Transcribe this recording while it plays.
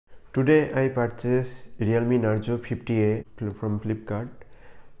Today I purchased Realme Narzo 50a from Flipkart,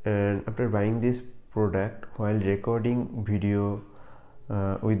 and after buying this product while recording video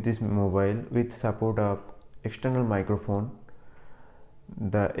with this mobile with support of external microphone,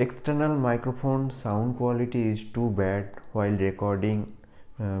 the external microphone sound quality is too bad while recording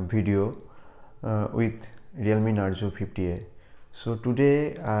video with Realme Narzo 50a. So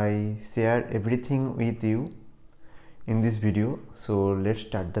today I share everything with you in this video, so let's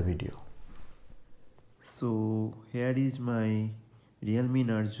start the video. So here is my Realme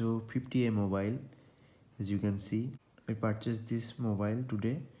Narzo 50a mobile. As you can see, I purchased this mobile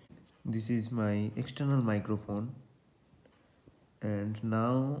today. This is my external microphone, and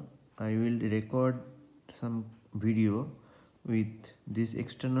now I will record some video with this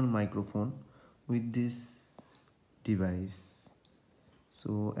external microphone with this device.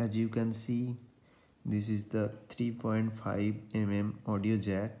 So as you can see, this is the 3.5 mm audio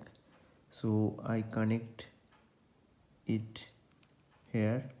jack. So I connect it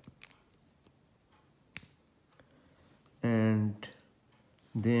here, and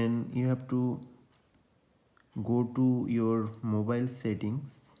then you have to go to your mobile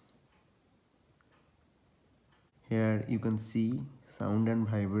settings. Here you can see sound and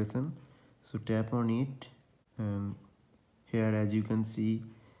vibration, so tap on it, and here as you can see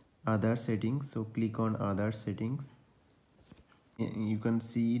other settings, so click on other settings. You can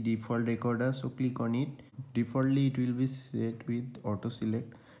see default recorder, so click on it. Defaultly it will be set with auto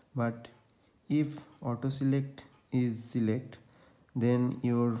select, but if auto select is select, then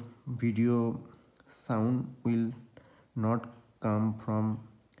your video sound will not come from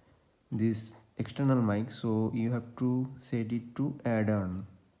this external mic, so you have to set it to add-on.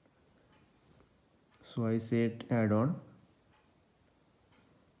 So I set add-on,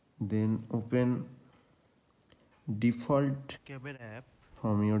 then open default camera app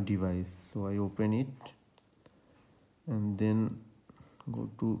from your device. So I open it and then go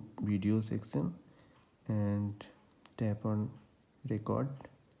to video section and tap on record.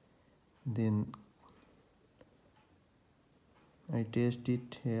 Then I test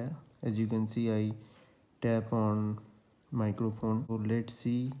it here. As you can see, I tap on microphone. So let's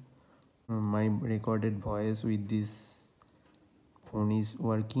see my recorded voice with this phone is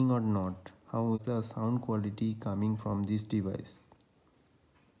working or not. How is the sound quality coming from this device?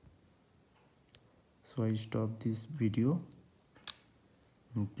 So I stop this video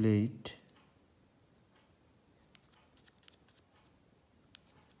and play it.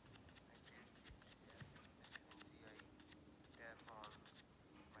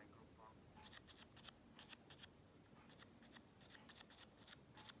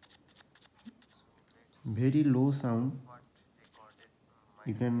 Very low sound.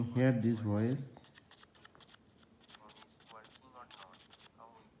 You can hear this voice.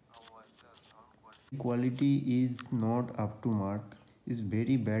 Quality is not up to mark. Is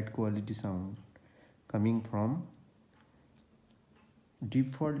very bad quality sound coming from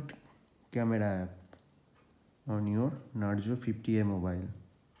default camera app on your Narzo 50a mobile.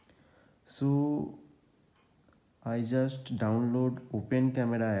 So I just download open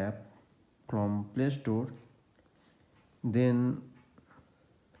camera app from Play Store. Then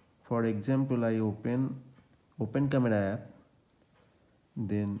for example, I open camera app,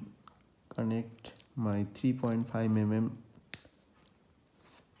 then connect my 3.5 mm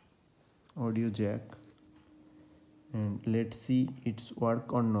audio jack, and let's see it's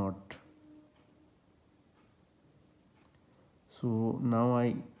work or not. So now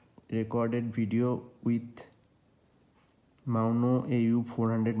I recorded video with Narzo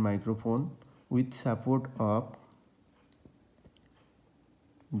AU400 microphone with support of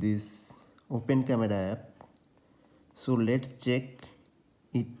this open camera app. So let's check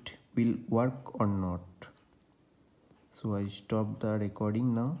it will work or not. So I stop the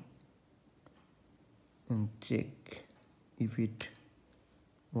recording now and check if it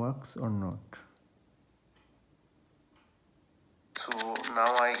works or not. So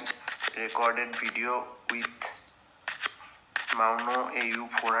now I recorded video with Narzo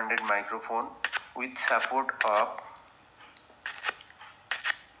AU400 microphone with support of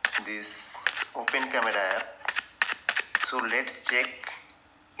this open camera app. So let's check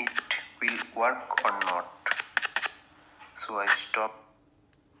it will work or not. So I stop.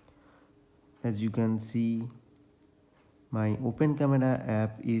 As you can see, my open camera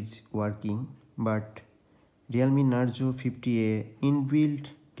app is working, but Realme Narzo 50a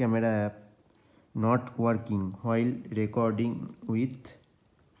inbuilt camera app not working while recording with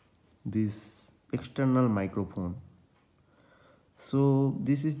this external microphone. So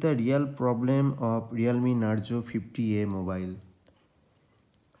this is the real problem of Realme Narzo 50a mobile.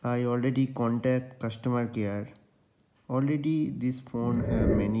 I already contact customer care. Already this phone have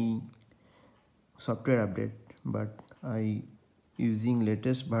many software update, but I using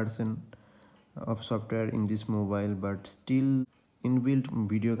latest version of software in this mobile, but still inbuilt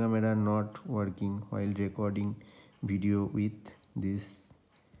video camera not working while recording video with this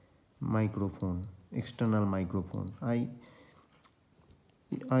microphone, external microphone. I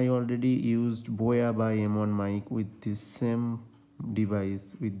already used Boya by M1 mic with this same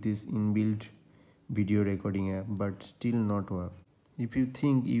device with this inbuilt video recording app, but still not work. If you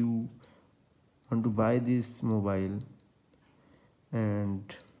think you want to buy this mobile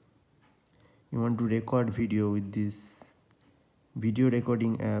and you want to record video with this video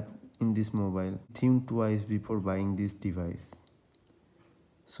recording app in this mobile, think twice before buying this device.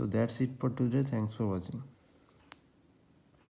 So that's it for today. Thanks for watching.